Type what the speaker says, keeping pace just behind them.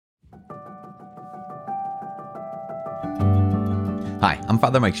Hi, I'm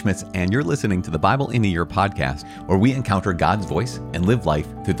Father Mike Schmitz, and you're listening to the Bible in a Year podcast, where we encounter God's voice and live life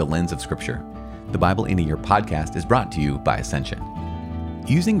through the lens of Scripture. The Bible in a Year podcast is brought to you by Ascension.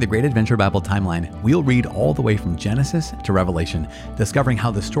 Using the Great Adventure Bible timeline, we'll read all the way from Genesis to Revelation, discovering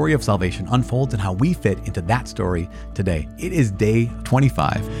how the story of salvation unfolds and how we fit into that story today. It is day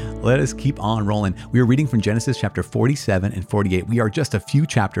 25. Let us keep on rolling. We are reading from Genesis chapter 47 and 48. We are just a few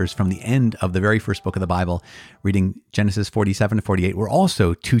chapters from the end of the very first book of the Bible, reading Genesis 47 to 48. We're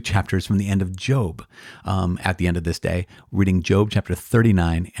also 2 chapters from the end of Job at the end of this day, reading Job chapter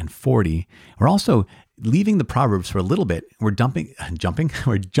 39 and 40. We're also leaving the Proverbs for a little bit. We're jumping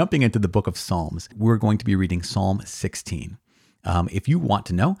into the book of Psalms. We're going to be reading Psalm 16. If you want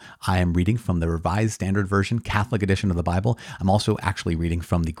to know, I am reading from the Revised Standard Version, Catholic edition of the Bible. I'm also actually reading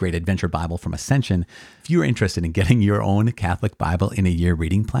from the Great Adventure Bible from Ascension. If you're interested in getting your own Catholic Bible in a Year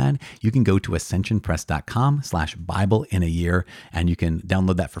reading plan, you can go to ascensionpress.com/Bible in a Year, and you can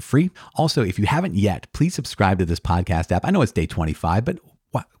download that for free. Also, if you haven't yet, please subscribe to this podcast app. I know it's day 25, but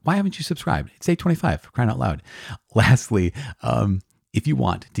why haven't you subscribed? It's day 25, for crying out loud. Lastly, if you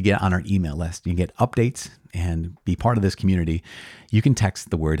want to get on our email list, you can get updates and be part of this community, you can text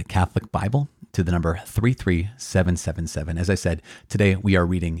the word Catholic Bible to the number 33777. As I said, today we are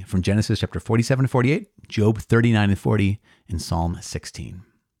reading from Genesis chapter 47 and 48, Job 39 and 40, and Psalm 16.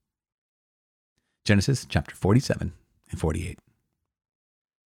 Genesis chapter 47 and 48.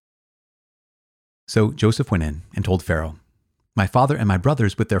 So Joseph went in and told Pharaoh, "My father and my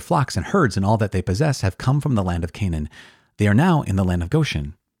brothers with their flocks and herds and all that they possess have come from the land of Canaan. They are now in the land of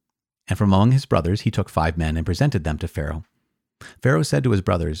Goshen." And from among his brothers he took 5 men and presented them to Pharaoh. Pharaoh said to his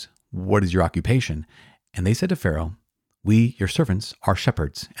brothers, "What is your occupation?" And they said to Pharaoh, "We, your servants, are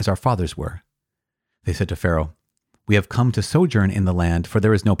shepherds, as our fathers were." They said to Pharaoh, "We have come to sojourn in the land, for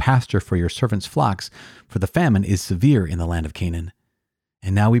there is no pasture for your servants' flocks, for the famine is severe in the land of Canaan.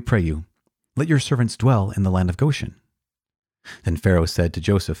 And now we pray you, let your servants dwell in the land of Goshen." Then Pharaoh said to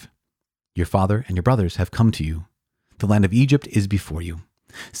Joseph, "Your father and your brothers have come to you. The land of Egypt is before you.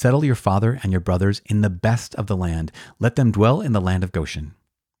 Settle your father and your brothers in the best of the land. Let them dwell in the land of Goshen.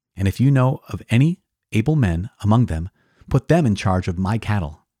 And if you know of any able men among them, put them in charge of my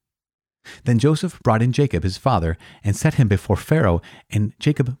cattle." Then Joseph brought in Jacob his father and set him before Pharaoh, and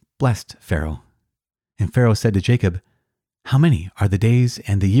Jacob blessed Pharaoh. And Pharaoh said to Jacob, "How many are the days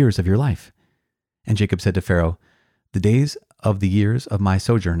and the years of your life?" And Jacob said to Pharaoh, "The days of the years of my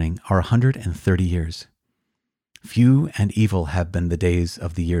sojourning are 130 years. Few and evil have been the days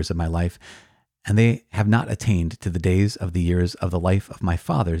of the years of my life, and they have not attained to the days of the years of the life of my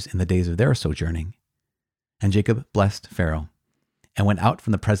fathers in the days of their sojourning." And Jacob blessed Pharaoh, and went out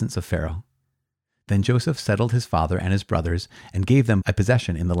from the presence of Pharaoh. Then Joseph settled his father and his brothers, and gave them a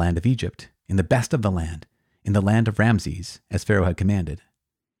possession in the land of Egypt, in the best of the land, in the land of Ramses, as Pharaoh had commanded.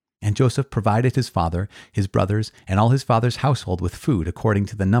 And Joseph provided his father, his brothers, and all his father's household with food according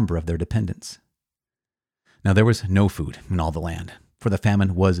to the number of their dependents. Now there was no food in all the land, for the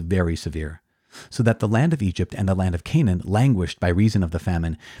famine was very severe, so that the land of Egypt and the land of Canaan languished by reason of the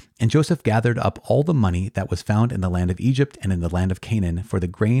famine. And Joseph gathered up all the money that was found in the land of Egypt and in the land of Canaan for the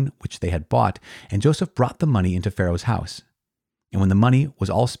grain which they had bought, and Joseph brought the money into Pharaoh's house. And when the money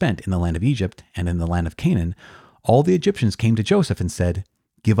was all spent in the land of Egypt and in the land of Canaan, all the Egyptians came to Joseph and said,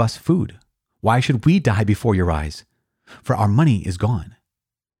 "Give us food. Why should we die before your eyes? For our money is gone."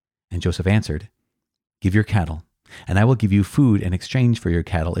 And Joseph answered, "Give your cattle, and I will give you food in exchange for your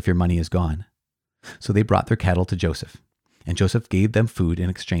cattle if your money is gone." So they brought their cattle to Joseph, and Joseph gave them food in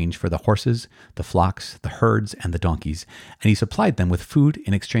exchange for the horses, the flocks, the herds, and the donkeys, and he supplied them with food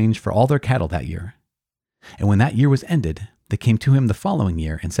in exchange for all their cattle that year. And when that year was ended, they came to him the following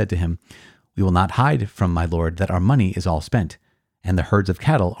year and said to him, "We will not hide from my lord that our money is all spent, and the herds of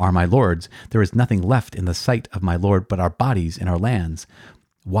cattle are my lord's. There is nothing left in the sight of my lord but our bodies and our lands.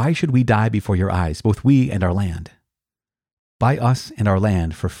 Why should we die before your eyes, both we and our land? Buy us and our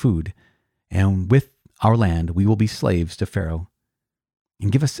land for food, and with our land we will be slaves to Pharaoh.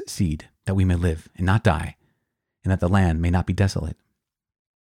 And give us seed, that we may live and not die, and that the land may not be desolate."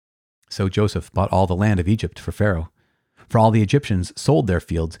 So Joseph bought all the land of Egypt for Pharaoh. For all the Egyptians sold their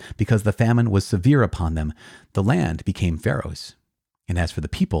fields, because the famine was severe upon them. The land became Pharaoh's. And as for the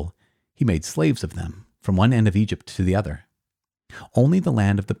people, he made slaves of them, from one end of Egypt to the other. Only the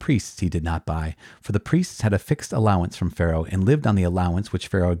land of the priests he did not buy, for the priests had a fixed allowance from Pharaoh and lived on the allowance which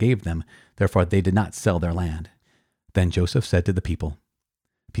Pharaoh gave them. Therefore they did not sell their land. Then Joseph said to the people,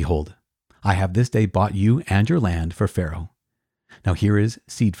 "Behold, I have this day bought you and your land for Pharaoh. Now here is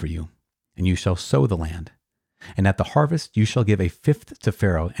seed for you, and you shall sow the land. And at the harvest you shall give a fifth to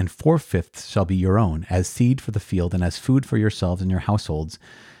Pharaoh, and 4/5 shall be your own, as seed for the field, and as food for yourselves and your households,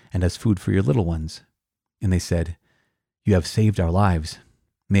 and as food for your little ones. And they said, You have saved our lives.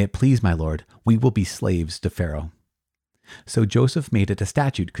 May it please my lord, we will be slaves to Pharaoh. So Joseph made it a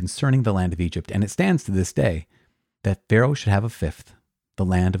statute concerning the land of Egypt, and it stands to this day, that Pharaoh should have a fifth. The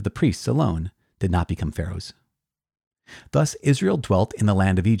land of the priests alone did not become Pharaoh's. Thus Israel dwelt in the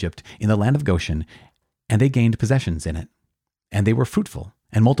land of Egypt, in the land of Goshen, and they gained possessions in it. And they were fruitful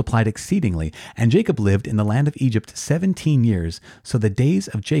and multiplied exceedingly. And Jacob lived in the land of Egypt 17 years. So the days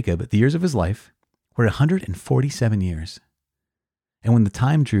of Jacob, the years of his life, were 147 years. And when the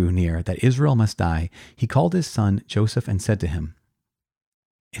time drew near that Israel must die, he called his son Joseph and said to him,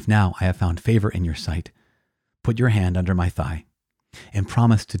 If now I have found favor in your sight, put your hand under my thigh, and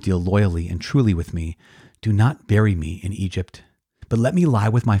promise to deal loyally and truly with me. Do not bury me in Egypt, but let me lie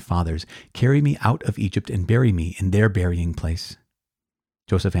with my fathers. Carry me out of Egypt and bury me in their burying place.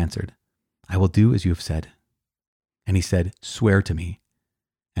 Joseph answered, I will do as you have said. And he said, Swear to me.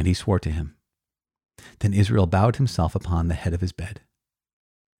 And he swore to him. Then Israel bowed himself upon the head of his bed.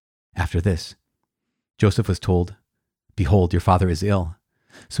 After this, Joseph was told, Behold, your father is ill.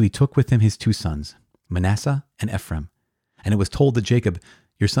 So he took with him his 2 sons, Manasseh and Ephraim. And it was told to Jacob,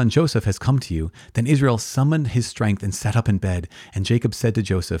 Your son Joseph has come to you. Then Israel summoned his strength and sat up in bed. And Jacob said to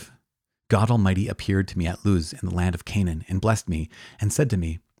Joseph, God Almighty appeared to me at Luz in the land of Canaan and blessed me and said to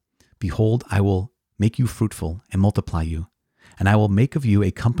me, Behold, I will make you fruitful and multiply you. And I will make of you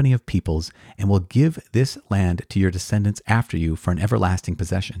a company of peoples and will give this land to your descendants after you for an everlasting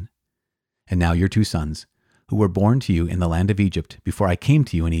possession. And now your 2 sons, who were born to you in the land of Egypt before I came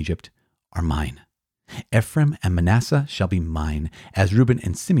to you in Egypt, are mine. Ephraim and Manasseh shall be mine, as Reuben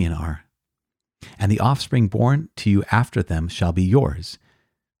and Simeon are. And the offspring born to you after them shall be yours.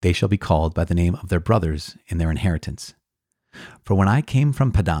 They shall be called by the name of their brothers in their inheritance. For when I came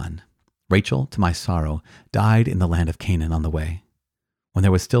from Paddan, Rachel, to my sorrow, died in the land of Canaan on the way, when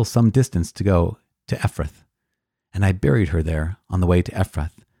there was still some distance to go to Ephrath. And I buried her there on the way to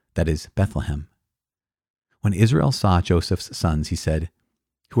Ephrath, that is, Bethlehem. When Israel saw Joseph's sons, he said,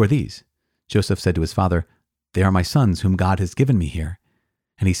 Who are these? Joseph said to his father, They are my sons whom God has given me here.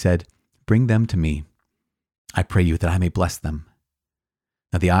 And he said, Bring them to me. I pray you that I may bless them.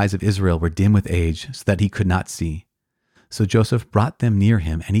 Now the eyes of Israel were dim with age, so that he could not see. So Joseph brought them near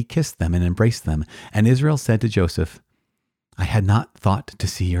him, and he kissed them and embraced them. And Israel said to Joseph, I had not thought to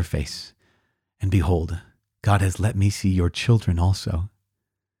see your face. And behold, God has let me see your children also.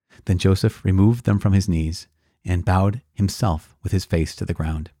 Then Joseph removed them from his knees and bowed himself with his face to the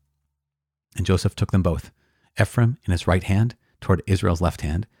ground. And Joseph took them both, Ephraim in his right hand toward Israel's left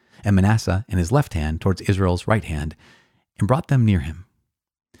hand, and Manasseh in his left hand towards Israel's right hand, and brought them near him.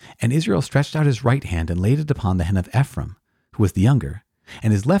 And Israel stretched out his right hand and laid it upon the hand of Ephraim, who was the younger,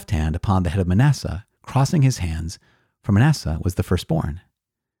 and his left hand upon the head of Manasseh, crossing his hands, for Manasseh was the firstborn.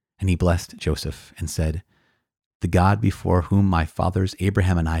 And he blessed Joseph and said, The God before whom my fathers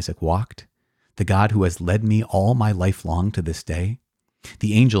Abraham and Isaac walked, the God who has led me all my life long to this day,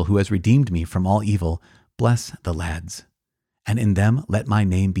 the angel who has redeemed me from all evil, bless the lads. And in them let my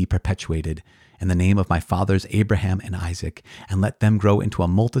name be perpetuated, and the name of my fathers Abraham and Isaac, and let them grow into a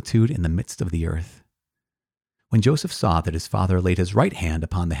multitude in the midst of the earth. When Joseph saw that his father laid his right hand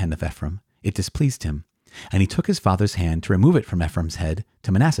upon the hand of Ephraim, it displeased him, and he took his father's hand to remove it from Ephraim's head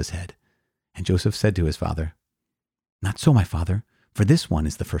to Manasseh's head. And Joseph said to his father, Not so, my father, for this one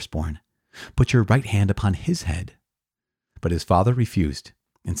is the firstborn. Put your right hand upon his head. But his father refused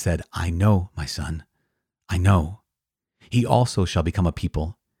and said, I know, my son, I know. He also shall become a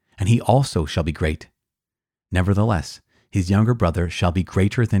people, and he also shall be great. Nevertheless, his younger brother shall be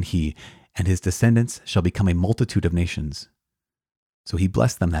greater than he, and his descendants shall become a multitude of nations. So he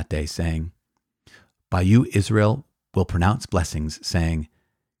blessed them that day, saying, By you Israel will pronounce blessings, saying,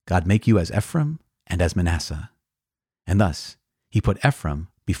 God make you as Ephraim and as Manasseh. And thus he put Ephraim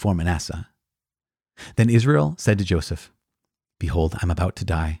before Manasseh. Then Israel said to Joseph, Behold, I am about to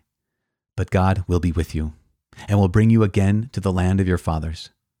die, but God will be with you, and will bring you again to the land of your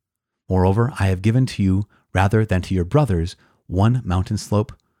fathers. Moreover, I have given to you, rather than to your brothers, one mountain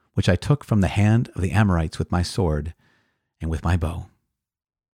slope, which I took from the hand of the Amorites with my sword and with my bow.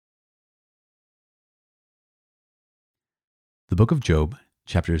 The book of Job,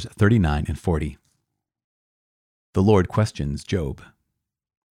 chapters 39 and 40. The Lord questions Job.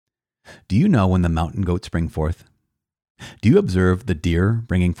 Do you know when the mountain goats bring forth? Do you observe the deer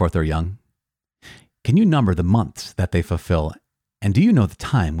bringing forth their young? Can you number the months that they fulfill? And do you know the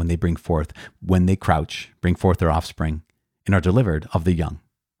time when they bring forth, when they crouch, bring forth their offspring, and are delivered of the young?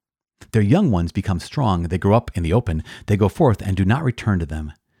 Their young ones become strong. They grow up in the open. They go forth and do not return to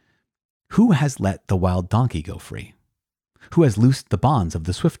them. Who has let the wild donkey go free? Who has loosed the bonds of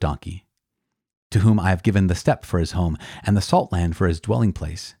the swift donkey? To whom I have given the steppe for his home, and the salt land for his dwelling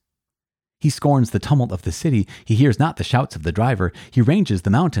place. He scorns the tumult of the city. He hears not the shouts of the driver. He ranges the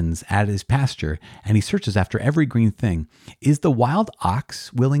mountains at his pasture, and he searches after every green thing. Is the wild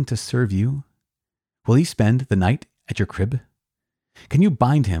ox willing to serve you? Will he spend the night at your crib? Can you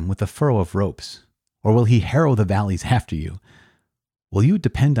bind him with a furrow of ropes, or will he harrow the valleys after you? Will you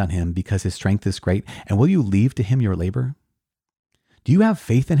depend on him because his strength is great, and will you leave to him your labor? Do you have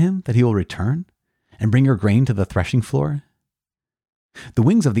faith in him that he will return and bring your grain to the threshing floor? The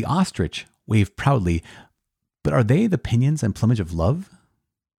wings of the ostrich wave proudly, but are they the pinions and plumage of love?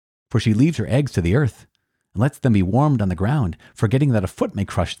 For she leaves her eggs to the earth and lets them be warmed on the ground, forgetting that a foot may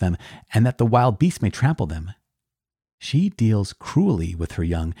crush them and that the wild beast may trample them. She deals cruelly with her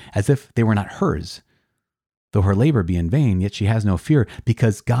young, as if they were not hers. Though her labor be in vain, yet she has no fear,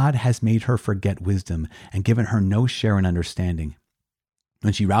 because God has made her forget wisdom and given her no share in understanding.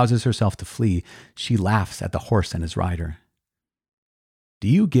 When she rouses herself to flee, she laughs at the horse and his rider. Do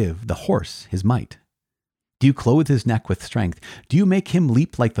you give the horse his might? Do you clothe his neck with strength? Do you make him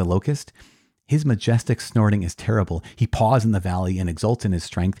leap like the locust? His majestic snorting is terrible. He paws in the valley and exults in his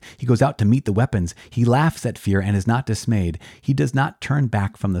strength. He goes out to meet the weapons. He laughs at fear and is not dismayed. He does not turn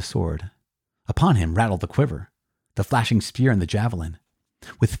back from the sword. Upon him rattle the quiver, the flashing spear and the javelin.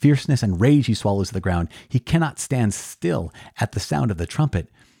 With fierceness and rage he swallows the ground. He cannot stand still at the sound of the trumpet.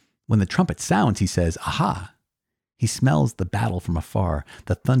 When the trumpet sounds, he says, "Aha!" He smells the battle from afar,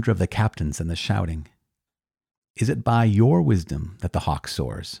 the thunder of the captains and the shouting. Is it by your wisdom that the hawk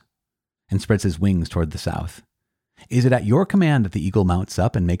soars and spreads his wings toward the south? Is it at your command that the eagle mounts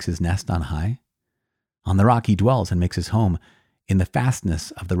up and makes his nest on high? On the rock he dwells and makes his home, in the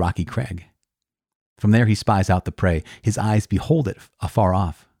fastness of the rocky crag. From there he spies out the prey. His eyes behold it afar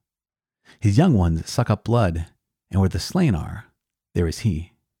off. His young ones suck up blood, and where the slain are, there is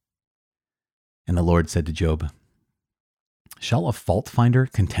he. And the Lord said to Job, "Shall a fault finder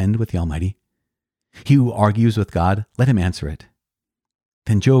contend with the Almighty? He who argues with God, let him answer it."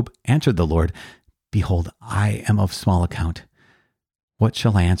 Then Job answered the Lord, "Behold, I am of small account. What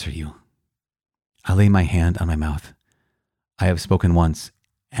shall I answer you? I lay my hand on my mouth. I have spoken once,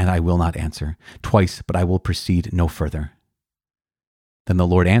 and I will not answer. Twice, but I will proceed no further." Then the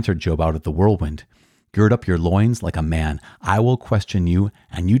Lord answered Job out of the whirlwind, "Gird up your loins like a man. I will question you,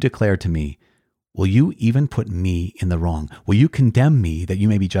 and you declare to me. Will you even put me in the wrong? Will you condemn me that you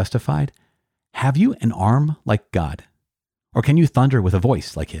may be justified? Have you an arm like God? Or can you thunder with a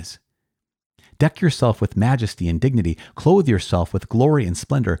voice like his? Deck yourself with majesty and dignity. Clothe yourself with glory and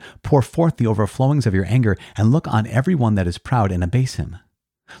splendor. Pour forth the overflowings of your anger, and look on every one that is proud and abase him.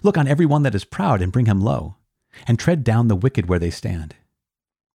 Look on every one that is proud and bring him low, and tread down the wicked where they stand.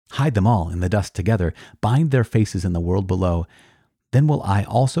 Hide them all in the dust together. Bind their faces in the world below. Then will I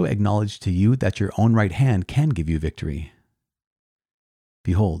also acknowledge to you that your own right hand can give you victory.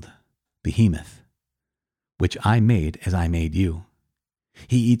 Behold, Behemoth, which I made as I made you.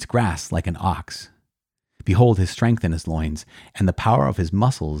 He eats grass like an ox. Behold his strength in his loins, and the power of his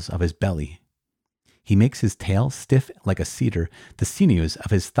muscles of his belly. He makes his tail stiff like a cedar. The sinews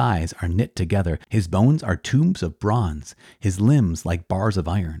of his thighs are knit together. His bones are tubes of bronze, his limbs like bars of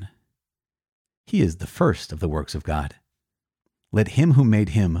iron. He is the first of the works of God. Let him who made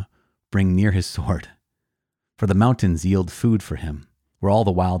him bring near his sword. For the mountains yield food for him, where all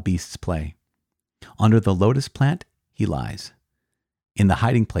the wild beasts play. Under the lotus plant he lies, in the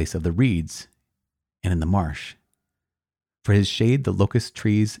hiding place of the reeds and in the marsh. For his shade the locust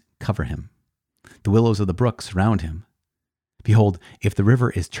trees cover him. The willows of the brook surround him. Behold, if the river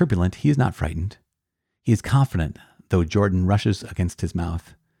is turbulent, he is not frightened. He is confident, though Jordan rushes against his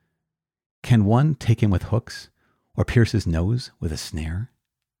mouth. Can one take him with hooks, or pierce his nose with a snare?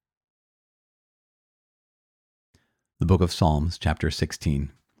 The Book of Psalms, chapter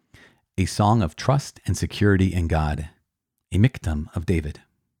 16. A song of trust and security in God, a miktam of David.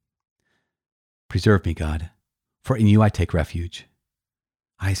 Preserve me, God, for in you I take refuge.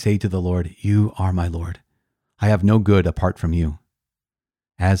 I say to the Lord, you are my Lord. I have no good apart from you.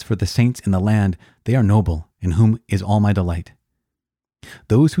 As for the saints in the land, they are noble, in whom is all my delight.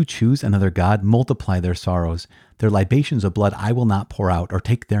 Those who choose another God multiply their sorrows. Their libations of blood I will not pour out, or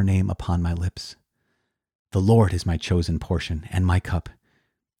take their name upon my lips. The Lord is my chosen portion and my cup.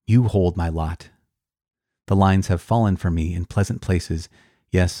 You hold my lot. The lines have fallen for me in pleasant places.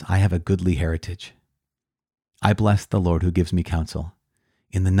 Yes, I have a goodly heritage. I bless the Lord who gives me counsel.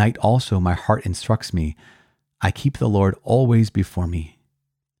 In the night also my heart instructs me. I keep the Lord always before me.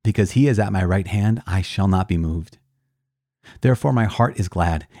 Because he is at my right hand, I shall not be moved. Therefore my heart is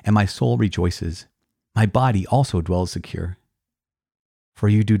glad, and my soul rejoices. My body also dwells secure. For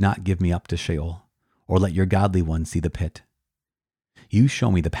you do not give me up to Sheol, or let your godly one see the pit. You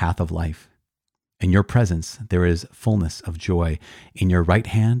show me the path of life. In your presence there is fullness of joy. In your right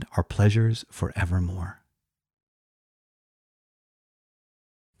hand are pleasures forevermore.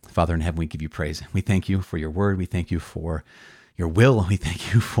 Father in heaven, we give you praise. We thank you for your word. We thank you for your will. We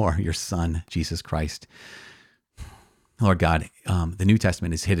thank you for your Son, Jesus Christ. Lord God, the New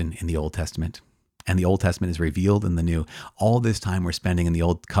Testament is hidden in the Old Testament, and the Old Testament is revealed in the New. All this time we're spending in the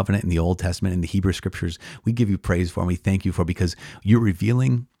Old Covenant, in the Old Testament, in the Hebrew Scriptures, we give you praise for, and we thank you for, because you're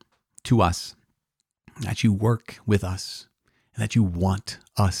revealing to us that you work with us and that you want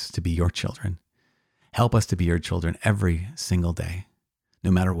us to be your children. Help us to be your children every single day,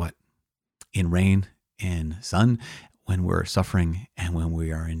 no matter what, in rain, in sun, when we're suffering, and when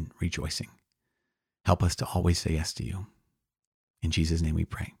we are in rejoicing. Help us to always say yes to you. In Jesus' name we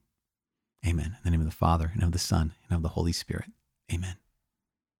pray. Amen. In the name of the Father, and of the Son, and of the Holy Spirit. Amen.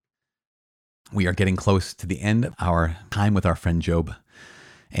 We are getting close to the end of our time with our friend Job.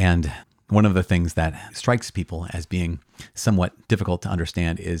 And one of the things that strikes people as being somewhat difficult to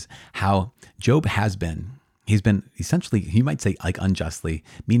understand is how Job he's been essentially, you might say, like unjustly,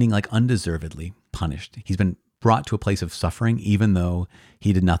 meaning like undeservedly punished. He's been brought to a place of suffering, even though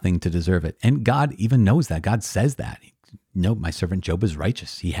he did nothing to deserve it. And God even knows that. God says that. No, my servant Job is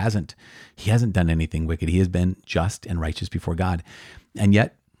righteous. He hasn't done anything wicked. He has been just and righteous before God. And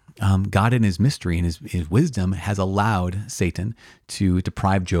yet, God in his mystery and his wisdom has allowed Satan to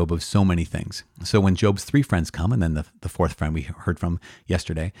deprive Job of so many things. So when Job's three friends come, and then the fourth friend we heard from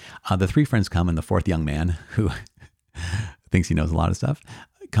yesterday, the three friends come, and the fourth young man, who thinks he knows a lot of stuff,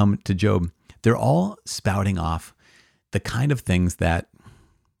 come to Job. They're all spouting off the kind of things that,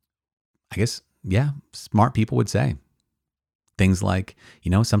 I guess, smart people would say. Things like,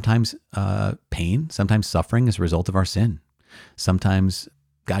 sometimes pain, sometimes suffering is a result of our sin. Sometimes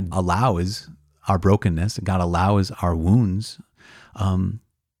God allows our brokenness, God allows our wounds,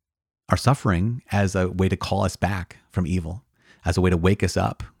 our suffering as a way to call us back from evil, as a way to wake us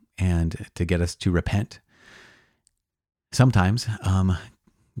up and to get us to repent. Sometimes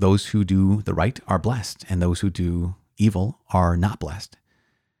those who do the right are blessed, and those who do evil are not blessed.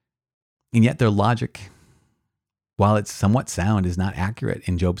 And yet their logic, while it's somewhat sound, is not accurate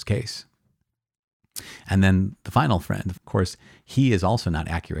in Job's case. And then the final friend, of course, he is also not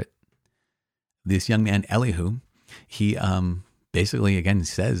accurate. This young man, Elihu, he basically, again,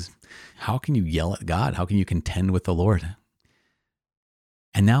 says, how can you yell at God? How can you contend with the Lord?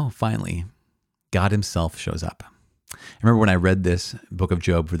 And now, finally, God himself shows up. I remember when I read this book of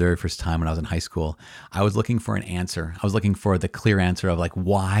Job for the very first time when I was in high school, I was looking for an answer. I was looking for the clear answer of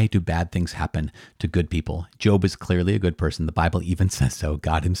why do bad things happen to good people? Job is clearly a good person. The Bible even says so.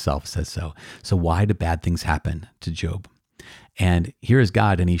 God himself says so. So why do bad things happen to Job? And here is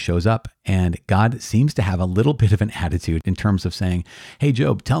God, and he shows up, and God seems to have a little bit of an attitude in terms of saying, hey,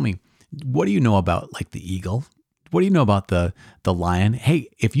 Job, tell me, what do you know about the eagle? What do you know about the lion? Hey,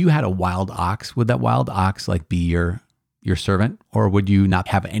 if you had a wild ox, would that wild ox be your servant, or would you not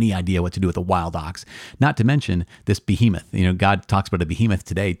have any idea what to do with a wild ox? Not to mention this behemoth. God talks about a behemoth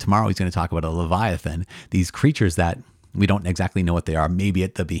today. Tomorrow he's going to talk about a leviathan. These creatures that we don't exactly know what they are. Maybe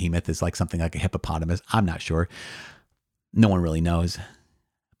the behemoth is something like a hippopotamus. I'm not sure. No one really knows.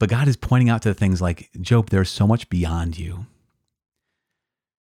 But God is pointing out to the things like, Job, there's so much beyond you.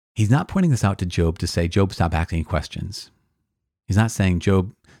 He's not pointing this out to Job to say, Job, stop asking questions. He's not saying,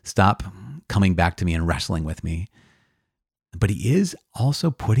 Job, stop coming back to me and wrestling with me. But he is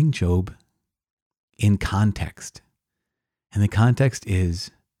also putting Job in context. And the context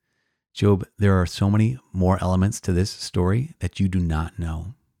is, Job, there are so many more elements to this story that you do not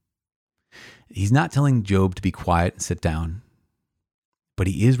know. He's not telling Job to be quiet and sit down, but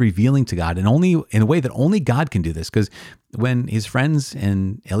he is revealing to God, and only in a way that only God can do this. Because when his friends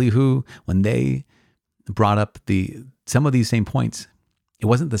and Elihu, when they brought up some of these same points, it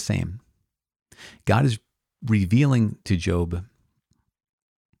wasn't the same. God is revealing to Job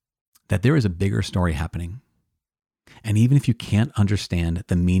that there is a bigger story happening. And even if you can't understand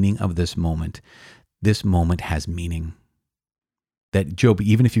the meaning of this moment has meaning. That Job,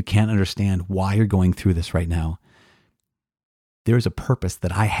 even if you can't understand why you're going through this right now, there is a purpose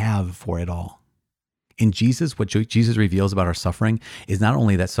that I have for it all. In Jesus, what Jesus reveals about our suffering is not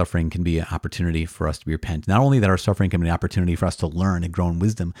only that suffering can be an opportunity for us to repent, not only that our suffering can be an opportunity for us to learn and grow in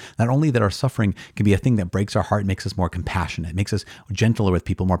wisdom, not only that our suffering can be a thing that breaks our heart, makes us more compassionate, makes us gentler with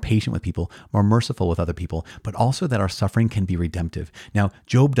people, more patient with people, more merciful with other people, but also that our suffering can be redemptive. Now,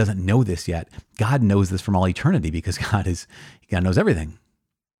 Job doesn't know this yet. God knows this from all eternity because God knows everything.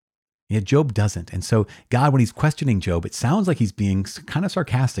 Yet Job doesn't. And so God, when he's questioning Job, it sounds like he's being kind of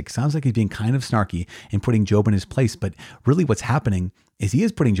sarcastic. It sounds like he's being kind of snarky and putting Job in his place. But really what's happening is he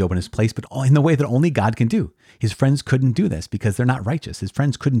is putting Job in his place, but in the way that only God can do. His friends couldn't do this because they're not righteous. His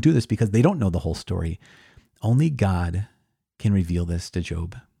friends couldn't do this because they don't know the whole story. Only God can reveal this to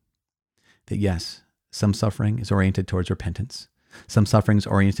Job. That yes, some suffering is oriented towards repentance. Some suffering is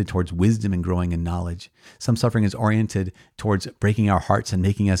oriented towards wisdom and growing in knowledge. Some suffering is oriented towards breaking our hearts and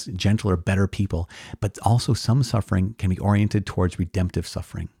making us gentler, better people. But also some suffering can be oriented towards redemptive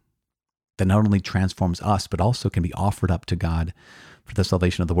suffering that not only transforms us, but also can be offered up to God for the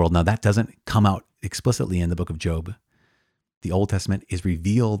salvation of the world. Now, that doesn't come out explicitly in the book of Job. The Old Testament is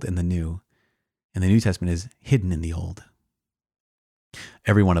revealed in the New, and the New Testament is hidden in the Old.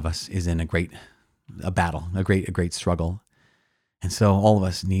 Every one of us is in a battle, a great struggle. And so all of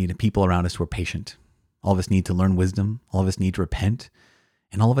us need people around us who are patient. All of us need to learn wisdom. All of us need to repent.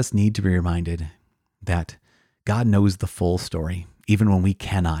 And all of us need to be reminded that God knows the full story, even when we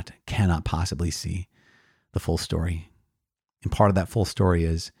cannot possibly see the full story. And part of that full story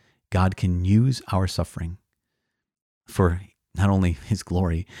is God can use our suffering for not only his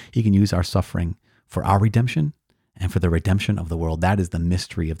glory, he can use our suffering for our redemption and for the redemption of the world. That is the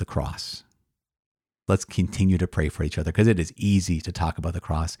mystery of the cross. Let's continue to pray for each other because it is easy to talk about the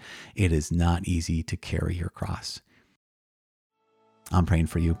cross. It is not easy to carry your cross. I'm praying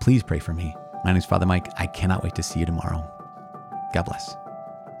for you. Please pray for me. My name is Father Mike. I cannot wait to see you tomorrow. God bless.